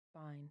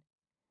mine.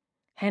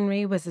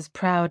 Henry was as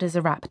proud as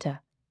a raptor,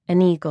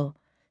 an eagle,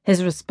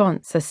 his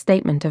response a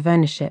statement of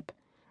ownership,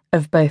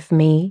 of both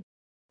me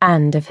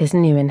and of his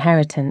new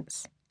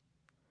inheritance.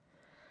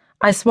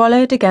 I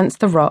swallowed against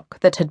the rock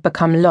that had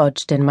become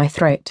lodged in my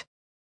throat.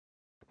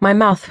 My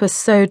mouth was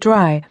so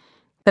dry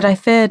that I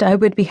feared I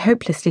would be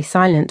hopelessly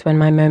silent when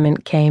my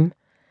moment came,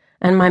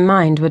 and my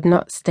mind would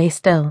not stay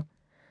still,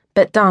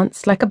 but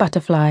dance like a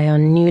butterfly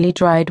on newly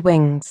dried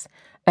wings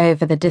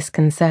over the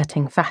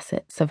disconcerting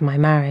facets of my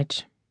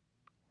marriage.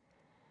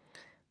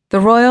 The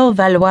royal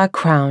Valois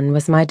crown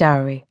was my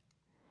dowry.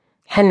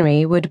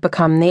 Henry would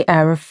become the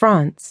heir of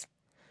France.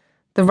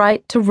 The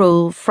right to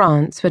rule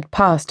France would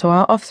pass to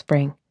our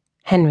offspring,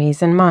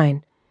 Henry's and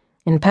mine,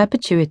 in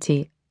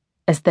perpetuity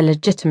as the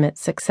legitimate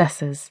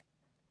successors.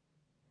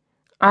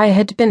 I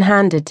had been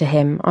handed to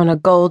him on a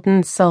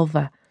golden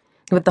salver,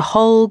 with the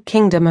whole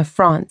kingdom of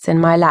France in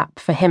my lap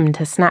for him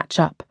to snatch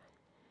up.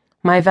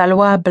 My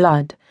Valois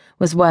blood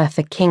was worth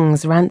a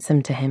king's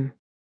ransom to him.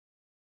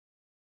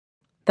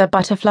 The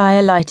butterfly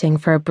alighting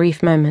for a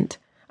brief moment,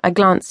 I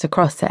glanced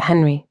across at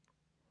Henry.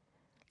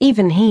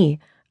 Even he,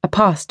 a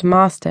past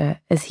master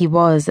as he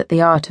was at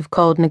the art of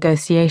cold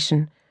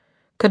negotiation,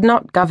 could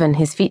not govern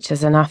his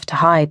features enough to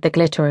hide the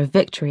glitter of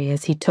victory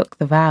as he took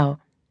the vow.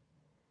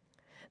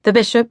 The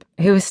bishop,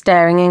 who was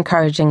staring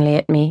encouragingly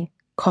at me,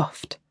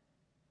 coughed.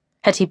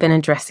 Had he been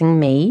addressing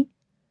me?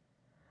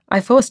 I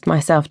forced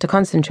myself to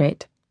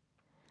concentrate.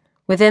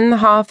 Within the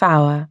half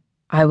hour,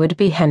 I would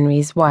be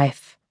Henry's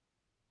wife.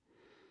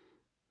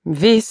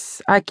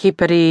 Vis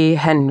accipere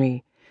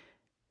Henry,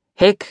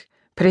 hic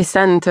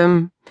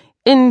presentem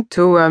in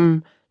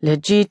tuum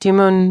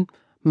legitimum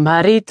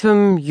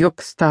maritum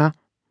juxta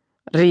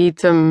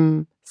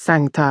ritum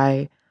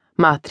sanctae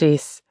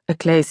matris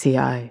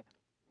ecclesiae.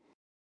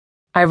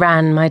 I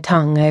ran my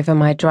tongue over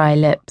my dry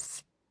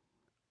lips.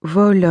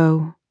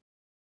 Volo.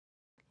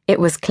 It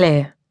was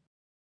clear.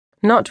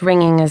 Not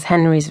ringing as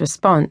Henry's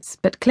response,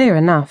 but clear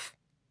enough.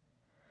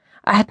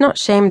 I had not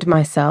shamed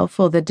myself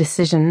or the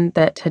decision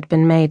that had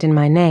been made in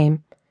my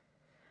name.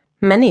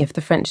 Many of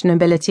the French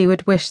nobility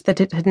would wish that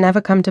it had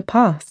never come to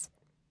pass.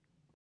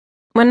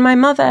 When my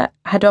mother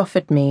had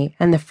offered me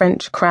and the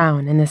French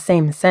crown in the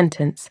same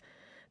sentence,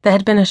 there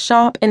had been a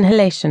sharp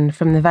inhalation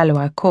from the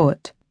Valois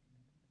court.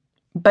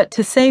 But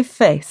to save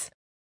face,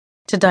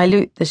 to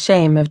dilute the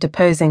shame of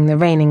deposing the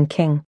reigning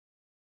king,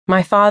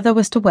 my father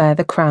was to wear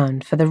the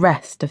crown for the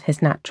rest of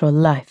his natural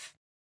life.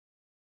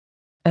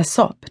 A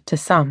sop to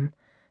some,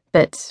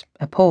 but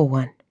a poor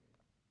one.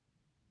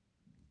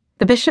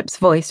 The bishop's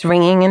voice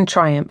ringing in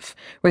triumph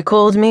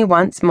recalled me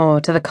once more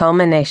to the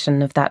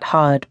culmination of that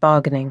hard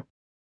bargaining.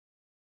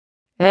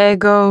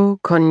 Ego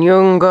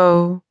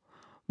coniungo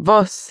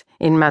vos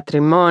in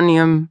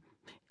matrimonium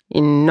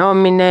in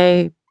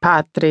nomine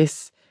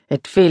Patris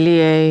et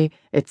Filii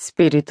et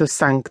Spiritus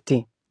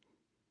Sancti.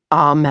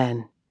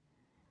 Amen.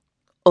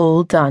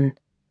 All done.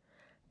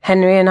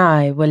 Henry and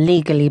I were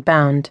legally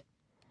bound.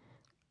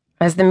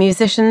 As the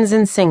musicians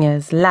and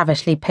singers,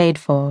 lavishly paid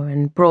for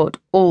and brought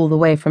all the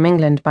way from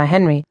England by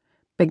Henry,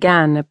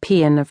 began a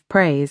paean of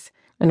praise,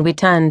 and we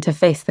turned to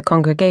face the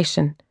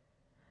congregation,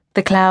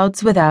 the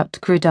clouds without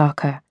grew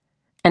darker,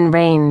 and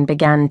rain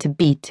began to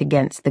beat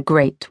against the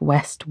great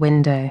west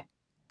window.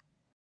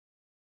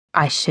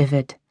 I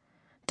shivered,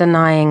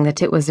 denying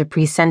that it was a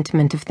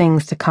presentiment of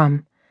things to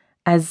come,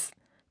 as,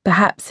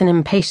 perhaps in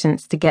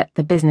impatience to get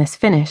the business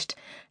finished,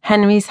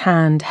 Henry's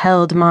hand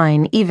held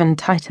mine even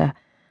tighter,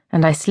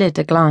 and I slid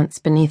a glance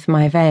beneath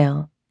my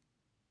veil.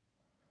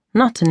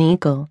 Not an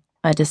eagle,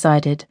 I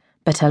decided,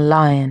 but a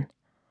lion,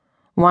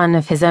 one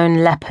of his own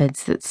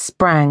leopards that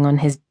sprang on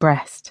his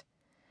breast.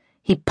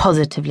 He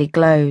positively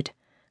glowed,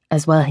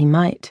 as well he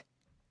might.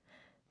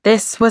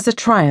 This was a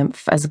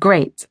triumph as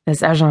great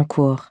as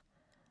Agincourt,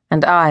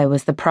 and I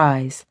was the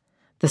prize,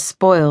 the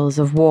spoils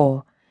of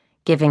war,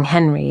 giving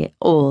Henry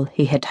all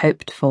he had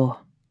hoped for.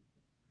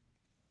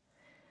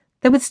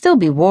 There would still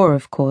be war,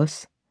 of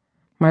course.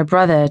 My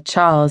brother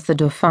Charles the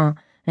Dauphin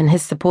and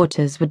his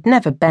supporters would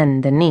never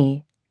bend the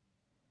knee.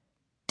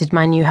 Did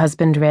my new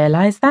husband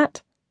realize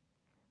that?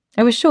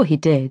 I was sure he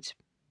did,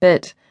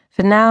 but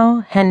for now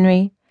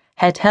Henry,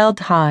 head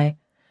held high,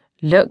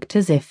 looked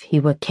as if he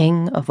were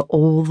king of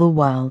all the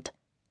world.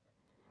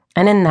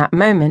 And in that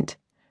moment,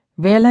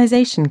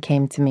 realization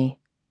came to me.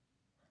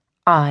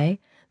 I,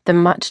 the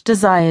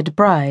much-desired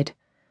bride,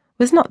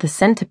 was not the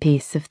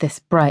centerpiece of this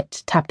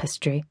bright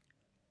tapestry.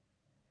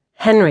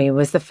 Henry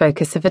was the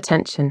focus of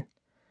attention,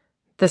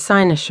 the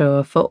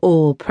cynosure for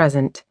all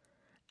present,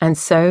 and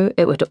so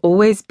it would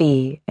always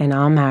be in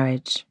our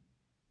marriage.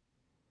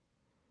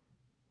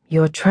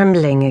 "You're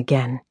trembling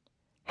again,"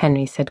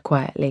 Henry said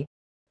quietly.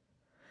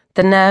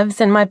 The nerves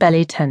in my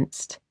belly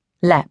tensed,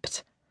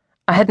 leapt.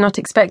 I had not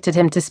expected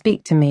him to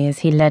speak to me as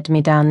he led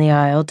me down the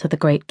aisle to the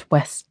great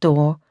west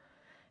door.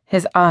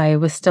 His eye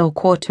was still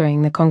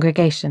quartering the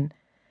congregation,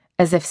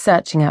 as if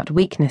searching out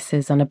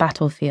weaknesses on a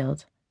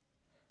battlefield.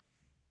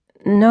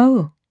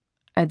 "No,"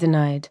 I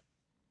denied.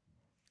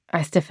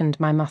 I stiffened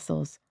my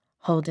muscles,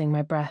 holding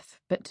my breath,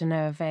 but to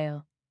no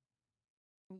avail.